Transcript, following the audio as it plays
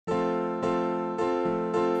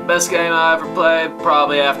Best game I ever played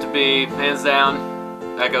probably have to be, hands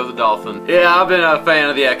down, Ecco the Dolphin. Yeah, I've been a fan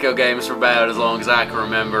of the Ecco games for about as long as I can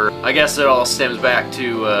remember. I guess it all stems back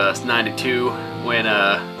to '92 when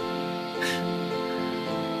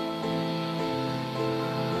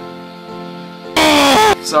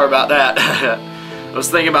sorry about that. I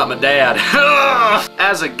was thinking about my dad.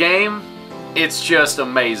 As a game, it's just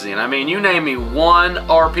amazing. I mean, you name me one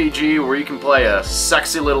RPG where you can play a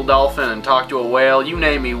sexy little dolphin and talk to a whale. You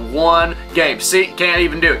name me one game. See, can't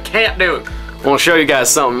even do it. Can't do it. I want to show you guys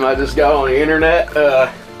something I just got on the internet.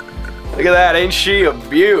 Look at that. Ain't she a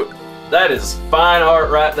beaut? That is fine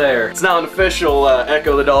art right there. It's not an official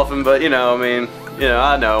Ecco the Dolphin, but you know, I mean, you know,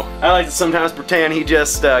 I know. I like to sometimes pretend he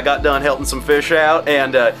just got done helping some fish out,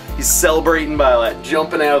 and he's celebrating by like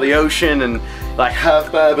jumping out of the ocean and like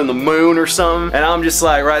high-fiving the moon or something, and I'm just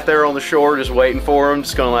like right there on the shore just waiting for him,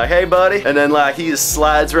 just going like, hey buddy, and then like he just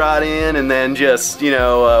slides right in, and then just, you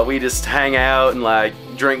know, we just hang out and like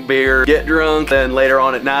drink beer, get drunk, then later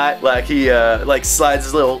on at night, like he like slides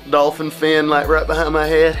his little dolphin fin like right behind my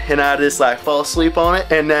head, and I just like fall asleep on it,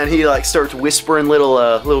 and then he like starts whispering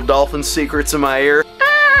little dolphin secrets in my ear.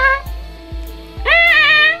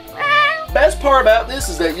 Best part about this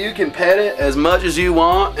is that you can pet it as much as you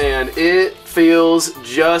want, and it feels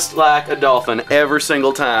just like a dolphin every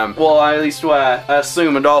single time. Well, at least what I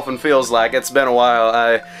assume a dolphin feels like. It's been a while.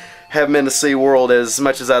 I haven't been to SeaWorld as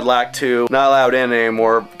much as I'd like to. Not allowed in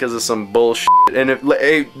anymore because of some bullshit. And if,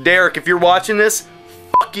 hey, Derek, if you're watching this,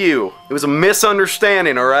 fuck you. It was a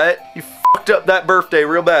misunderstanding, alright? You fucked up that birthday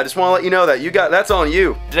real bad. Just want to let you know that. That's on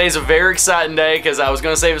you. Today's a very exciting day because I was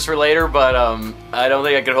going to save this for later, but I don't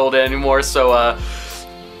think I could hold it anymore, so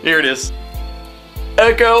here it is.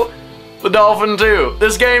 Ecco the Dolphin 2.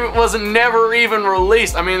 This game wasn't never even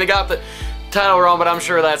released. I mean, they got the title wrong, but I'm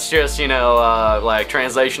sure that's just, you know, like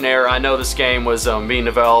translation error. I know this game was being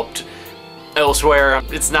developed elsewhere.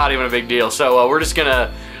 It's not even a big deal. So we're just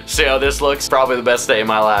gonna see how this looks. Probably the best day of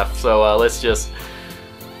my life. So let's just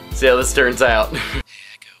see how this turns out. Hey,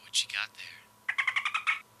 Ecco, what you got there?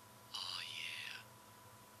 Oh yeah.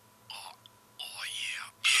 Oh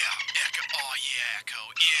yeah. Yeah, Ecco. Oh yeah, Ecco.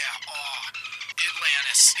 Yeah. Oh,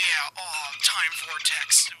 Atlantis. Yeah. Oh, time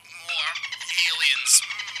vortex. More aliens.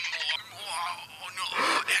 Oh no,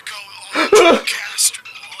 Ecco, oh, cast. Oh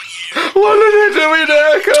yeah. What did you do to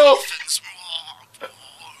Ecco?